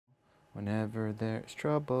Whenever there's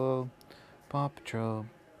trouble, Paw Patrol,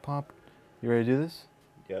 You ready to do this?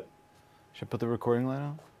 Yep. Should I put the recording light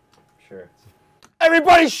on? Sure.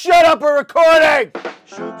 Everybody shut up, we're recording!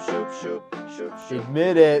 Shoop, shoop, shoop, shoop, shoop.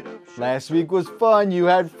 Admit it. Last week was fun, you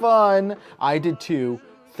had fun. I did too.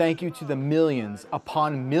 Thank you to the millions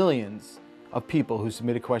upon millions of people who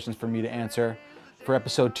submitted questions for me to answer. For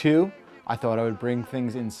episode 2, I thought I would bring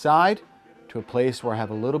things inside to a place where I have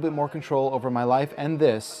a little bit more control over my life and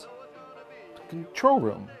this control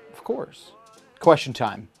room, of course. Question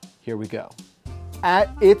time. Here we go.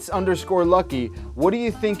 At its_lucky, what do you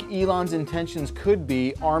think Elon's intentions could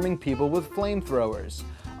be arming people with flamethrowers?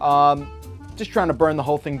 Just trying to burn the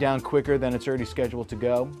whole thing down quicker than it's already scheduled to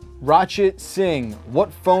go. Ratchet Singh,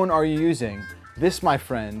 what phone are you using? This, my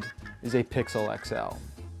friend, is a Pixel XL.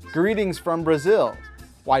 Greetings from Brazil.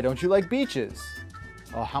 Why don't you like beaches?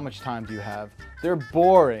 Oh, how much time do you have? They're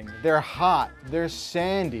boring, they're hot, they're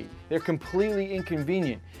sandy, they're completely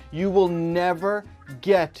inconvenient. You will never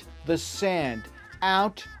get the sand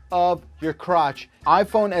out of your crotch.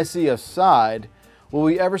 iPhone SE aside, will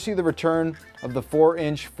we ever see the return of the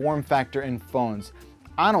 4-inch form factor in phones?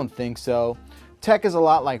 I don't think so. Tech is a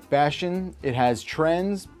lot like fashion. It has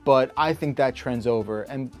trends, but I think that trend's over.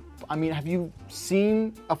 And I mean, have you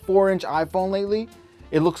seen a 4-inch iPhone lately?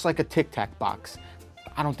 It looks like a Tic Tac box.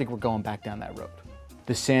 I don't think we're going back down that road.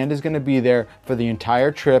 The sand is gonna be there for the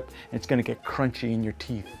entire trip, and it's gonna get crunchy in your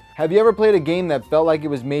teeth. Have you ever played a game that felt like it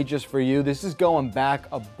was made just for you? This is going back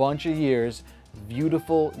a bunch of years.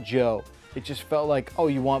 Beautiful Joe. It just felt like, oh,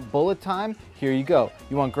 you want bullet time? Here you go.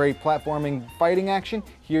 You want great platforming fighting action?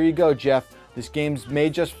 Here you go, Jeff. This game's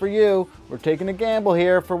made just for you. We're taking a gamble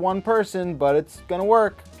here for one person, but it's gonna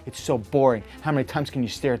work. It's so boring. How many times can you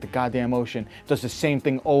stare at the goddamn ocean? It does the same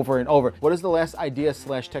thing over and over. What is the last idea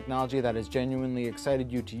 / technology that has genuinely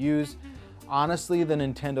excited you to use? Honestly, the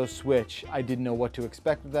Nintendo Switch. I didn't know what to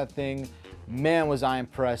expect with that thing. Man, was I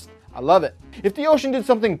impressed. I love it. If the ocean did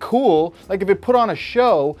something cool, like if it put on a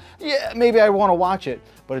show, yeah, maybe I want to watch it.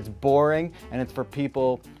 But it's boring, and it's for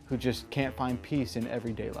people who just can't find peace in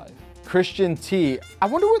everyday life. Christian T. I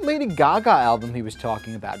wonder what Lady Gaga album he was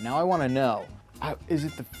talking about. Now I want to know. Is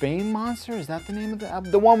it the Fame Monster? Is that the name of the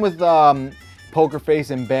album? The one with Poker Face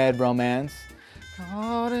and Bad Romance.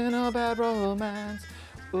 Caught in a bad romance.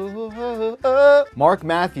 Ooh. Mark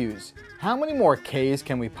Matthews. How many more Ks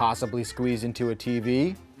can we possibly squeeze into a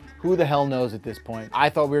TV? Who the hell knows at this point? I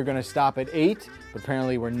thought we were gonna stop at 8, but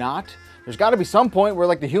apparently we're not. There's gotta be some point where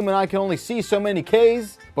like the human eye can only see so many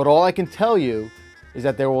Ks, but all I can tell you is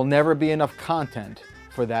that there will never be enough content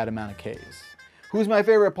for that amount of Ks. Who's my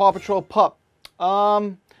favorite Paw Patrol pup?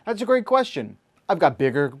 That's a great question. I've got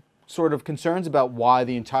bigger sort of concerns about why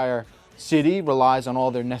the entire city relies on all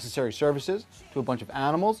their necessary services to a bunch of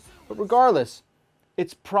animals, but regardless,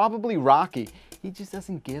 it's probably Rocky. He just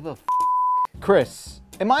doesn't give a f. Chris,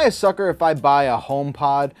 am I a sucker if I buy a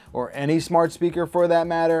HomePod or any smart speaker for that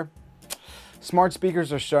matter? Smart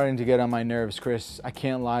speakers are starting to get on my nerves, Chris. I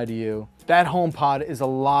can't lie to you. That HomePod is a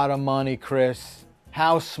lot of money, Chris.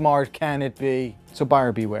 How smart can it be? So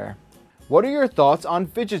buyer beware. What are your thoughts on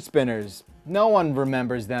fidget spinners? No one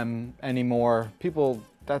remembers them anymore. People,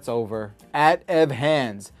 that's over. At Ev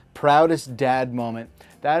Hands, proudest dad moment.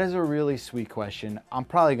 That is a really sweet question. I'm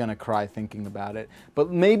probably gonna cry thinking about it. But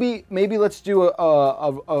maybe let's do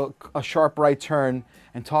a sharp right turn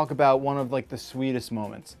and talk about one of like the sweetest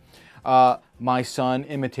moments. My son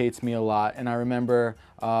imitates me a lot, and I remember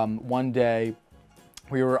one day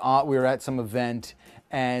we were at some event,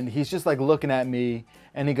 and he's just like looking at me,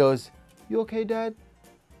 and he goes, "You okay, Dad?"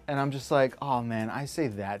 And I'm just like, oh man, I say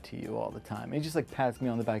that to you all the time. And he just like pats me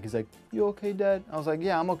on the back. He's like, "You okay, Dad?" I was like,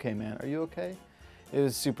 "Yeah, I'm okay, man. Are you okay?" It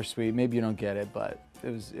was super sweet. Maybe you don't get it, but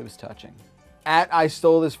it was touching. At I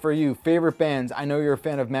Stole This For You, favorite bands. I know you're a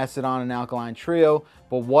fan of Mastodon and Alkaline Trio,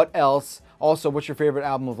 but what else? Also, what's your favorite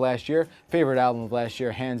album of last year? Favorite album of last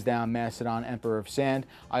year, hands down, Mastodon, Emperor of Sand.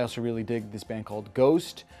 I also really dig this band called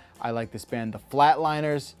Ghost. I like this band, The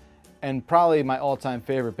Flatliners, and probably my all-time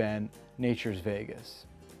favorite band, Nature's Vegas.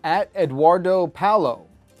 At Eduardo Paulo,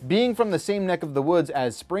 being from the same neck of the woods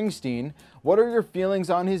as Springsteen, what are your feelings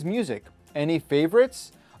on his music? Any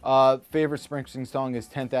favorites? Favorite Springsteen song is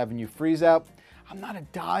 10th Avenue Freeze Out. I'm not a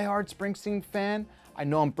diehard Springsteen fan. I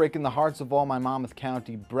know I'm breaking the hearts of all my Monmouth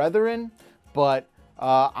County brethren, but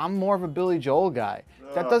I'm more of a Billy Joel guy.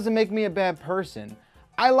 That doesn't make me a bad person.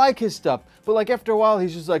 I like his stuff, but like after a while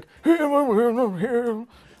he's just like, there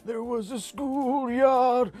was a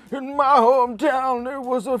schoolyard in my hometown, there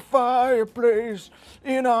was a fireplace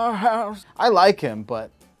in our house. I like him, but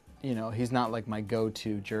you know, he's not like my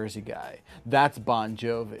go-to Jersey guy. That's Bon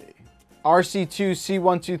Jovi.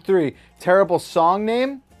 RC2C123. Terrible song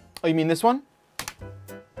name? Oh, you mean this one?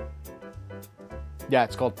 Yeah,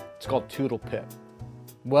 it's called Toodle Pip.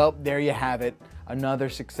 Well, there you have it. Another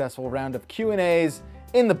successful round of Q&As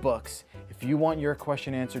in the books. If you want your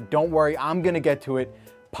question answered, don't worry, I'm gonna get to it.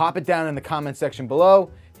 Pop it down in the comment section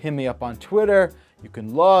below. Hit me up on Twitter. You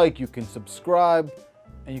can like, you can subscribe,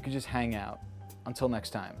 and you can just hang out. Until next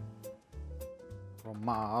time.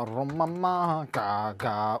 Roma, Roma, ma,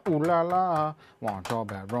 Gaga, ooh la la, want your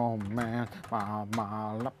bad romance, ma,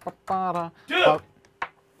 ma, la, pa, pa, da.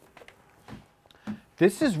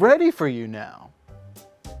 This is ready for you now.